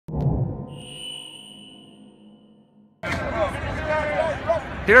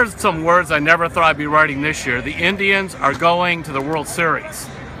Here's some words I never thought I'd be writing this year. The Indians are going to the World Series.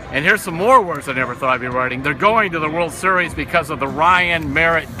 And here's some more words I never thought I'd be writing. They're going to the World Series because of the Ryan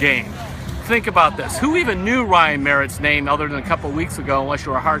Merritt game. Think about this. Who even knew Ryan Merritt's name other than a couple weeks ago, unless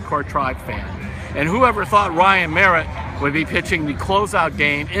you're a hardcore Tribe fan? And whoever thought Ryan Merritt would be pitching the closeout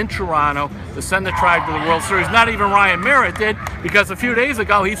game in Toronto to send the Tribe to the World Series? Not even Ryan Merritt did, because a few days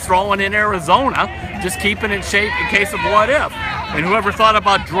ago he's throwing in Arizona, just keeping in shape in case of what if. And whoever thought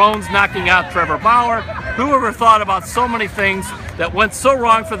about drones knocking out Trevor Bauer, whoever thought about so many things that went so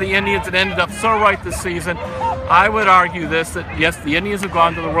wrong for the Indians and ended up so right this season. I would argue this, that yes, the Indians have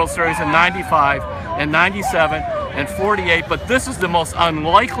gone to the World Series in 95 and 97 and 48, but this is the most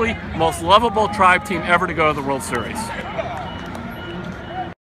unlikely, most lovable Tribe team ever to go to the World Series.